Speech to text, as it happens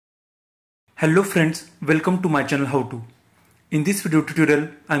Hello friends, welcome to my channel How To. In this video tutorial,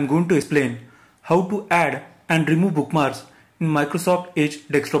 I am going to explain how to add and remove bookmarks in Microsoft Edge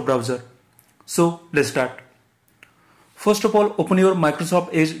desktop browser. So let's start. First of all, open your Microsoft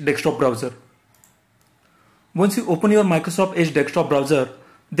Edge desktop browser. Once you open your Microsoft Edge desktop browser,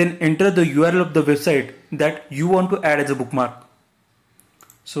 then enter the URL of the website that you want to add as a bookmark.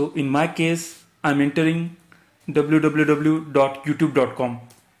 So in my case, I am entering www.youtube.com.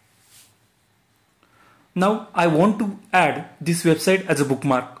 Now I want to add this website as a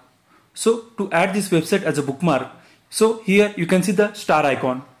bookmark. So to add this website as a bookmark, so here you can see the star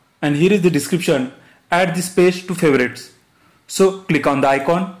icon and here is the description, add this page to favorites. So click on the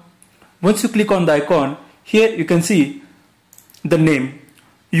icon. Once you click on the icon, here you can see the name.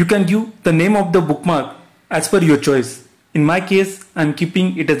 You can give the name of the bookmark as per your choice. In my case, I am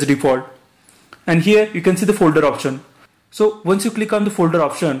keeping it as default. And here you can see the folder option. So once you click on the folder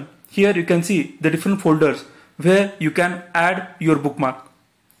option, here you can see the different folders where you can add your bookmark.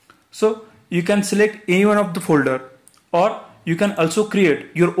 So you can select any one of the folder or you can also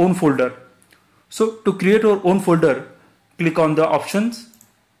create your own folder. So to create your own folder, click on the options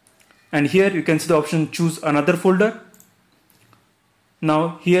and here you can see the option choose another folder.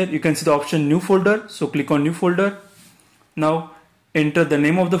 Now here you can see the option new folder. So click on new folder. Now enter the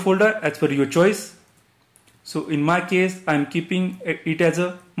name of the folder as per your choice. So in my case, I am keeping it as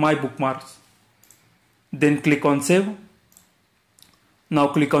a my bookmarks. Then click on save. Now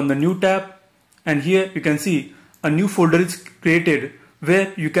click on the new tab and here you can see a new folder is created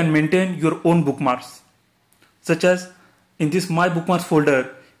where you can maintain your own bookmarks. Such as in this my bookmarks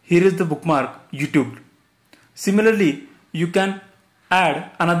folder, here is the bookmark YouTube. Similarly, you can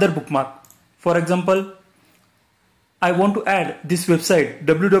add another bookmark. For example, I want to add this website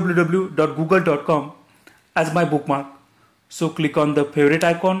www.google.com as my bookmark. So click on the favorite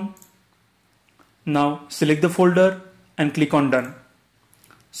icon. Now select the folder and click on done.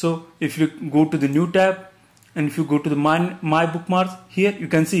 So if you go to the new tab and if you go to the my bookmarks, here you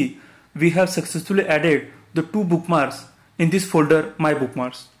can see we have successfully added the two bookmarks in this folder my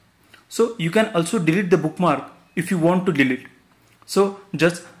bookmarks. So you can also delete the bookmark if you want to delete. So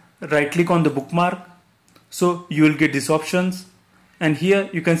just right click on the bookmark. So you will get these options and here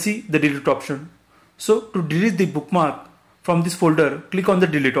you can see the delete option. So to delete the bookmark from this folder, click on the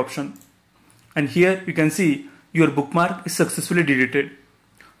delete option. And here you can see your bookmark is successfully deleted.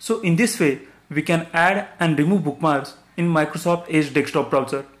 So in this way, we can add and remove bookmarks in Microsoft Edge desktop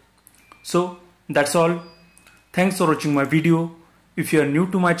browser. So that's all. Thanks for watching my video. If you are new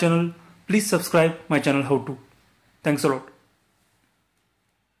to my channel, please subscribe my channel How To. Thanks a lot.